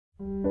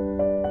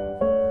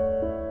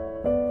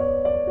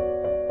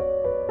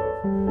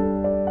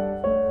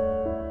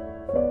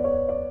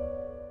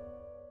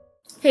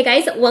Hey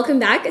guys, welcome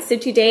back. So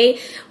today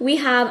we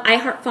have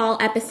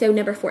iHeartFall episode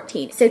number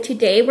 14. So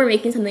today we're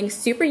making something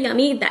super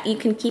yummy that you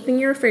can keep in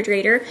your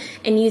refrigerator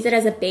and use it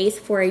as a base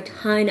for a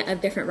ton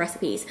of different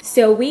recipes.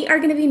 So we are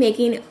going to be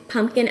making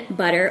pumpkin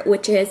butter,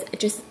 which is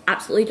just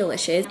absolutely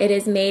delicious. It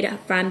is made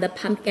from the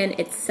pumpkin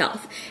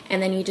itself,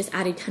 and then you just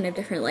add a ton of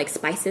different like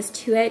spices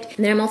to it.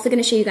 And then I'm also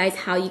going to show you guys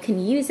how you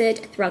can use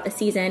it throughout the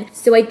season.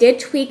 So I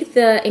did tweak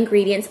the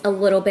ingredients a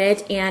little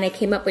bit, and I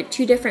came up with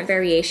two different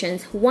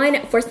variations.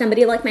 One for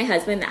somebody like my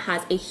husband that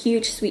has a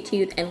huge sweet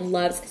tooth and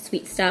loves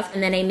sweet stuff.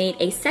 And then I made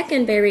a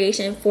second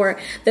variation for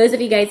those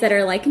of you guys that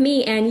are like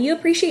me and you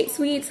appreciate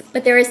sweets,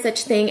 but there is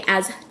such thing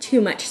as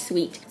too much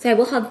sweet. So I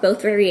will have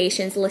both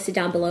variations listed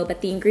down below,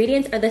 but the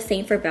ingredients are the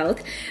same for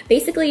both.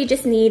 Basically, you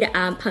just need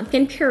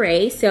pumpkin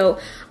puree. So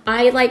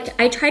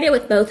I tried it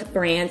with both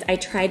brands. I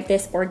tried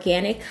this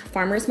organic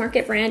farmers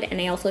market brand,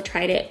 and I also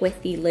tried it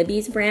with the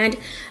Libby's brand.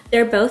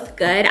 They're both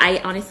good. I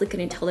honestly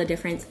couldn't tell the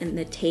difference in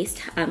the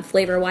taste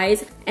flavor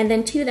wise. And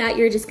then to that,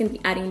 you're just gonna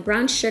be adding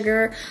brown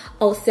sugar,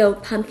 also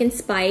pumpkin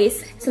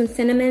spice, some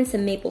cinnamon,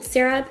 some maple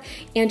syrup,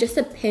 and just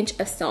a pinch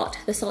of salt.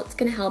 The salt's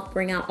gonna help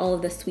bring out all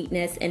of the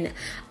sweetness and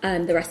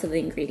the rest of the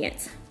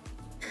ingredients.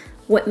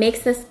 What makes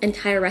this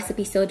entire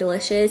recipe so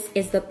delicious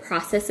is the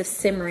process of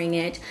simmering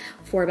it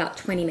for about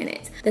 20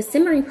 minutes. The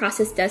simmering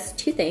process does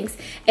two things.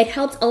 It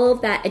helps all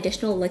of that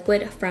additional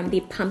liquid from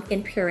the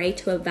pumpkin puree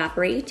to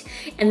evaporate,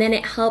 and then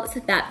it helps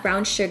that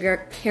brown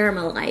sugar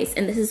caramelize,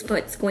 and this is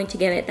what's going to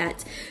give it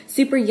that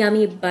super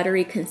yummy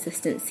buttery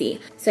consistency.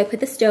 So I put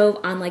the stove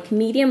on like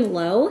medium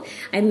low.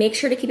 I make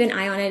sure to keep an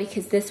eye on it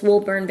because this will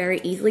burn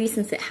very easily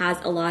since it has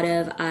a lot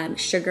of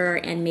sugar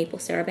and maple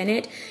syrup in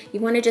it.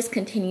 You want to just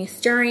continue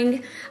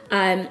stirring.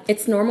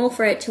 It's normal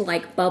for it to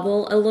like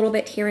bubble a little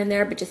bit here and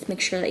there, but just make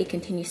sure that you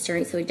continue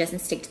stirring so it doesn't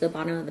stick to the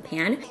bottom of the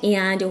pan.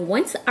 And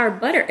once our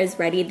butter is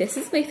ready, this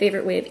is my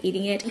favorite way of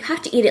eating it. You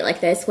have to eat it like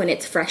this when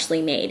it's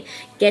freshly made.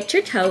 Get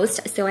your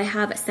toast. So I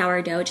have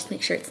sourdough, just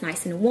make sure it's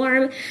nice and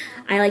warm.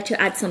 I like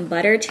to add some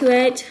butter to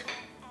it,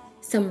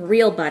 some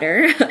real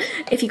butter.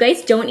 If you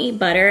guys don't eat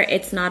butter,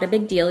 it's not a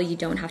big deal. You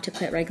don't have to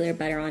put regular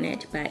butter on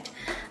it, but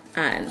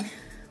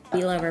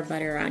we love our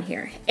butter around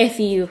here, if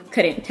you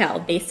couldn't tell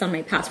based on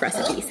my past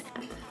recipes.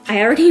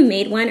 I already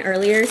made one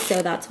earlier,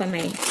 so that's why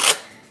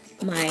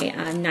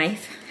my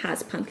knife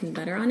has pumpkin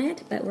butter on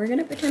it, but we're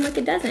gonna pretend like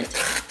it doesn't.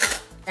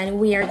 And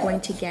we are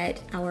going to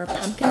get our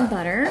pumpkin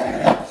butter.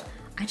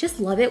 I just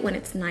love it when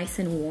it's nice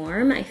and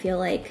warm. I feel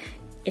like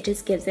it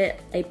just gives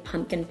it a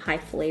pumpkin pie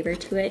flavor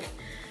to it.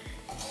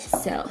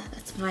 So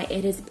that's why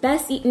it is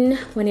best eaten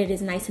when it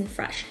is nice and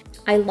fresh.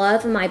 I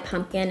love my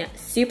pumpkin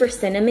super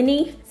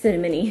cinnamony.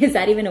 Cinnamony, is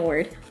that even a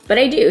word? But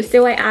I do,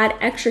 so I add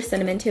extra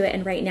cinnamon to it,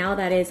 and right now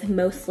that is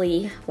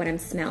mostly what I'm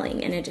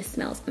smelling, and it just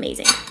smells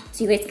amazing.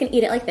 So you guys can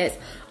eat it like this.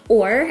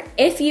 Or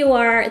if you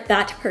are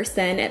that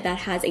person that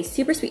has a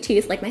super sweet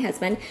tooth like my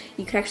husband,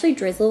 you could actually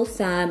drizzle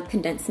some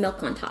condensed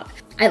milk on top.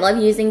 I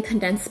love using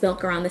condensed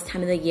milk around this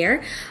time of the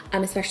year,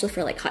 especially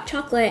for like hot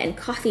chocolate and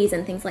coffees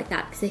and things like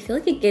that, because I feel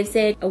like it gives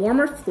it a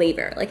warmer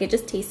flavor. Like it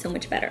just tastes so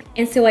much better.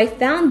 And so I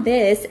found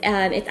this,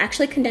 it's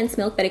actually condensed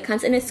milk, but it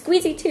comes in a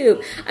squeezy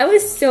tube. I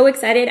was so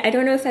excited. I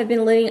don't know if I've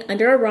been living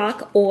under a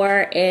rock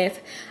or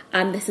if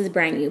this is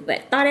brand new,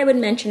 but thought I would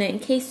mention it in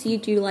case you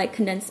do like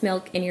condensed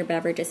milk in your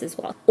beverages as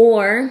well.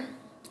 Or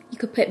you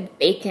could put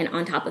bacon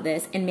on top of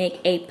this and make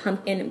a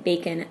pumpkin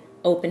bacon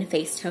open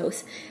face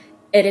toast.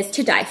 It is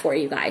to die for,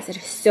 you guys. It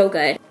is so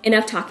good.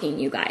 Enough talking,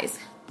 you guys.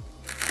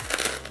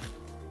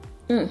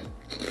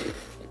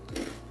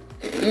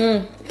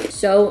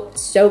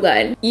 So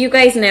good. You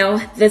guys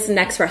know this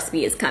next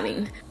recipe is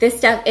coming. This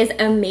stuff is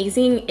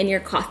amazing in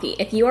your coffee.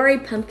 If you are a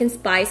pumpkin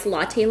spice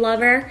latte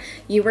lover,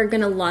 you are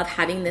gonna love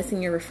having this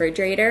in your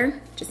refrigerator.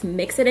 Just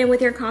mix it in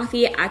with your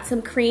coffee, add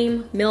some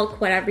cream,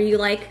 milk, whatever you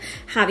like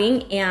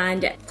having,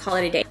 and call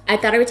it a day. I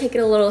thought I would take it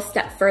a little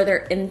step further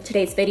in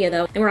today's video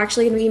though, and we're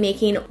actually gonna be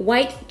making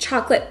white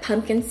chocolate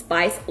pumpkin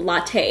spice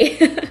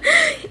latte.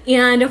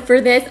 And for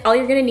this, all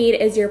you're gonna need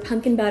is your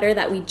pumpkin butter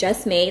that we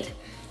just made,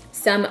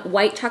 some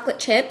white chocolate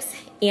chips,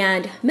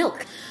 and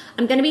milk.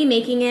 I'm gonna be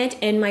making it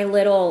in my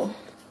little,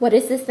 what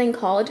is this thing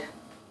called?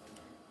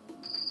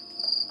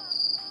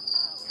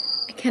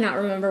 I cannot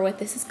remember what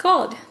this is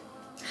called.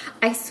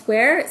 I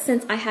swear,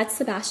 since I had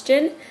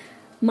Sebastian,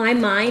 my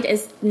mind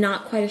is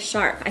not quite as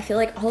sharp. I feel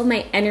like all of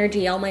my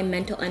energy, all my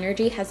mental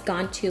energy has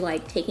gone to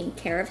like taking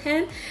care of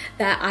him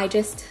that I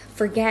just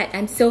forget.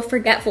 I'm so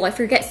forgetful. I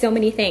forget so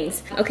many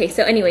things. Okay,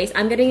 so anyways,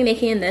 I'm gonna be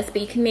making in this,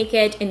 but you can make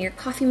it in your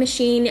coffee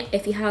machine.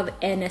 If you have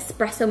an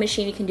espresso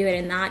machine, you can do it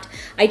in that.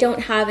 I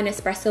don't have an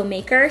espresso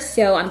maker,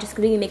 so I'm just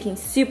gonna be making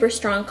super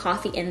strong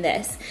coffee in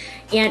this.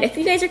 And if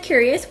you guys are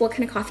curious what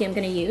kind of coffee I'm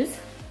gonna use,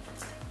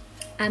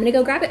 I'm gonna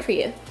go grab it for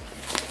you.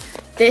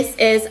 This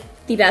is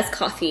the best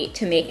coffee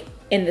to make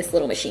in this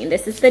little machine.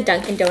 This is the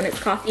Dunkin' Donuts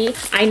coffee.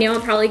 I know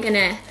I'm probably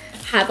gonna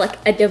have like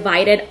a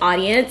divided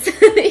audience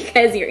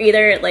because you're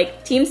either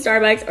like team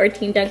Starbucks or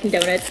team Dunkin'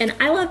 Donuts, and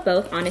I love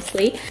both,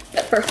 honestly.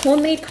 But for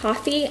homemade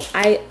coffee,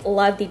 I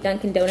love the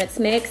Dunkin' Donuts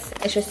mix.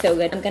 It's just so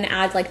good. I'm gonna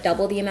add like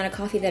double the amount of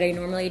coffee that I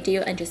normally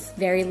do and just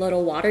very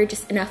little water,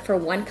 just enough for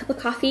 1 cup of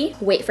coffee.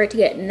 Wait for it to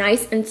get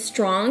nice and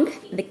strong.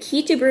 The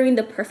key to brewing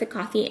the perfect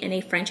coffee in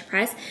a French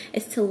press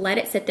is to let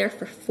it sit there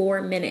for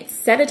 4 minutes.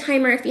 Set a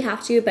timer if you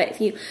have to, but if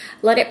you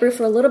let it brew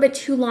for a little bit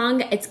too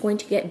long, it's going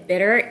to get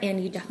bitter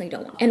and you definitely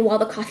don't want it. And while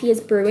the coffee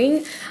is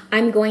brewing,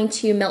 I'm going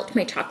to melt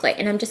my chocolate,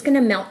 and I'm just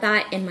gonna melt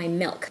that in my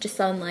milk, just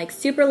on like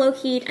super low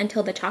heat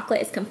until the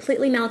chocolate is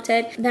completely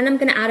melted. Then I'm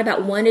gonna add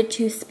about 1 to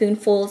 2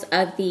 spoonfuls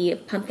of the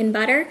pumpkin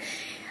butter.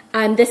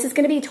 This is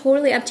gonna be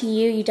totally up to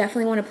you. You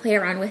definitely wanna play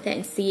around with it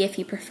and see if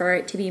you prefer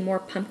it to be more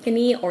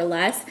pumpkin-y or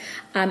less.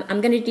 I'm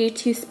gonna do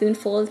 2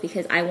 spoonfuls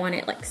because I want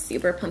it like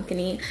super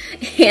pumpkin-y.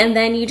 And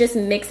then you just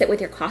mix it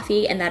with your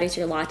coffee, and that is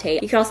your latte.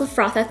 You can also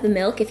froth out the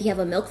milk if you have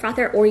a milk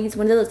frother, or use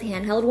one of those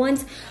handheld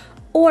ones.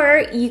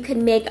 Or you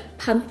can make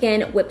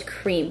pumpkin whipped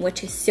cream,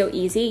 which is so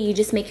easy. You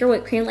just make your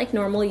whipped cream like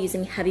normal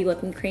using heavy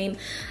whipping cream,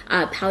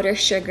 powdered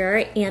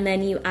sugar, and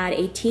then you add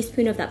a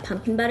teaspoon of that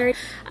pumpkin butter.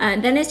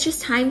 Then it's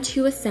just time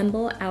to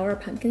assemble our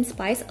pumpkin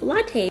spice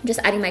latte. Just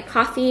adding my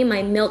coffee,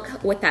 my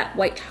milk with that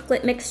white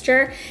chocolate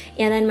mixture,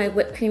 and then my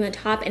whipped cream on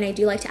top. And I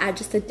do like to add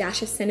just a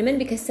dash of cinnamon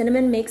because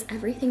cinnamon makes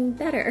everything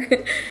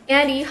better.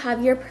 And you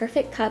have your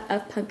perfect cup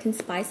of pumpkin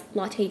spice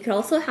latte. You could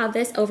also have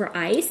this over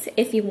ice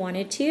if you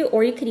wanted to,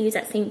 or you could use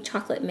that same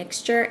chocolate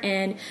mixture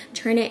and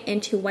turn it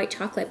into white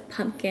chocolate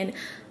pumpkin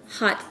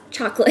hot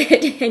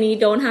chocolate, and you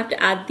don't have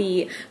to add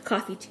the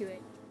coffee to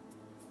it.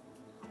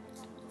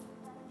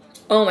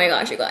 Oh my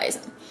gosh, you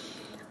guys.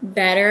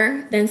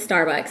 Better than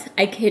Starbucks.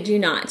 I kid you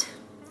not.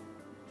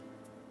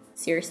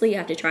 Seriously, you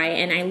have to try it.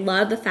 And I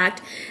love the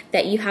fact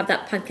that you have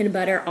that pumpkin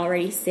butter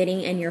already sitting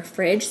in your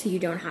fridge, so you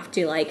don't have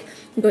to like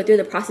go through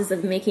the process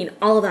of making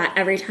all of that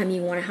every time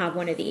you want to have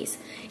one of these.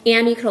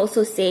 And you could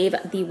also save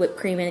the whipped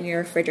cream in your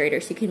refrigerator,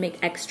 so you can make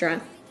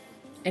extra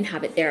and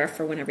have it there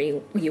for whenever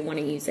you want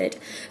to use it.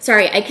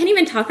 Sorry, I can't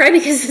even talk right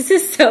because this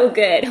is so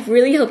good. I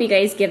really hope you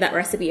guys give that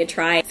recipe a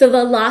try. So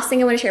the last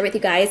thing I want to share with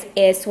you guys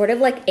is sort of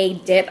like a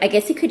dip. I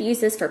guess you could use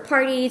this for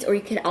parties, or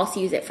you could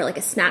also use it for like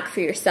a snack for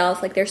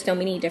yourself. Like there's so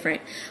many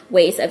different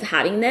ways of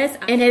having this,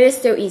 and it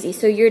is so easy.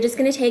 So you're just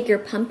going to take your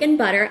pumpkin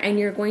butter and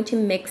you're going to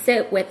mix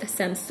it with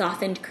some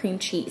softened cream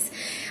cheese.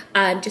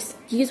 Just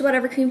use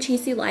whatever cream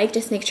cheese you like.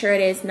 Just make sure it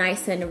is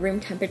nice and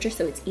room temperature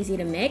so it's easy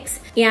to mix.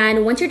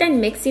 And once you're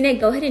done mixing it,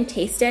 go ahead and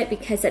taste it,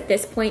 because at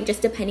this point,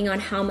 just depending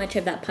on how much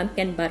of that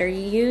pumpkin butter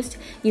you used,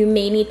 you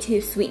may need to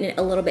sweeten it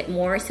a little bit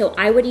more. So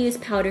I would use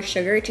powdered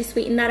sugar to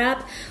sweeten that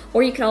up,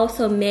 or you could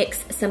also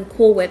mix some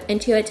Cool Whip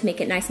into it to make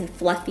it nice and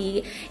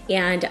fluffy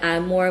and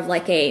more of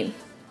like a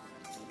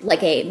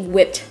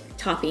whipped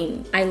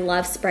topping. I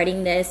love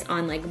spreading this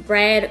on like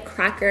bread,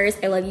 crackers.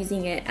 I love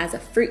using it as a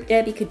fruit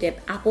dip. You could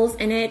dip apples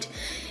in it,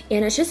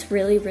 and it's just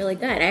really, really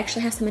good. I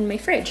actually have some in my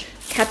fridge.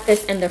 Kept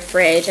this in the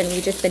fridge and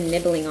we've just been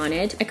nibbling on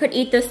it. I could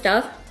eat this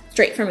stuff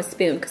straight from a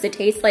spoon because it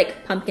tastes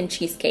like pumpkin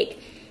cheesecake,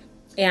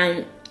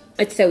 and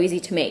it's so easy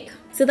to make.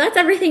 So that's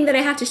everything that I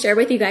have to share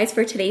with you guys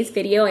for today's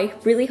video. I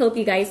really hope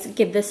you guys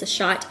give this a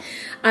shot.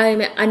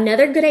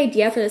 Another good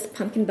idea for this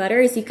pumpkin butter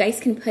is you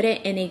guys can put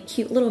it in a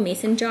cute little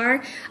mason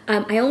jar.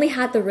 I only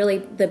had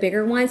the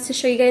bigger ones to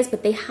show you guys,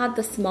 but they have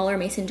the smaller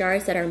mason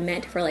jars that are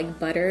meant for like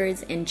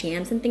butters and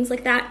jams and things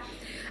like that.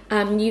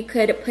 You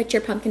could put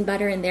your pumpkin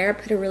butter in there,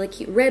 put a really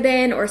cute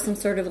ribbon or some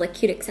sort of like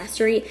cute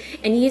accessory,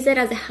 and use it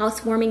as a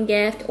housewarming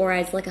gift or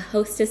as like a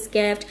hostess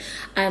gift.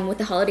 With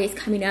the holidays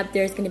coming up,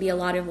 there's going to be a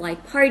lot of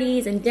like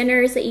parties and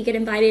dinners that you get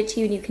invited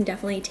to, and you can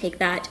definitely take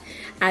that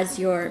as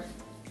your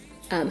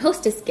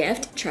hostess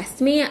gift.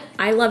 Trust me,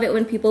 I love it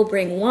when people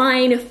bring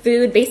wine,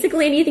 food,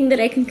 basically anything that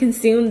I can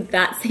consume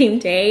that same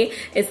day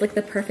is like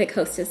the perfect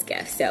hostess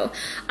gift. So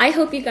I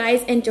hope you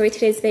guys enjoyed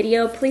today's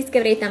video. Please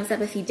give it a thumbs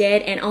up if you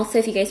did, and also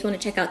if you guys want to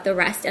check out the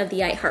rest of the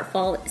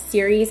iHeartFall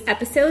series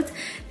episodes,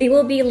 they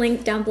will be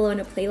linked down below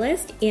in a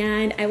playlist,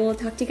 and I will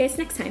talk to you guys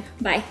next time.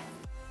 Bye.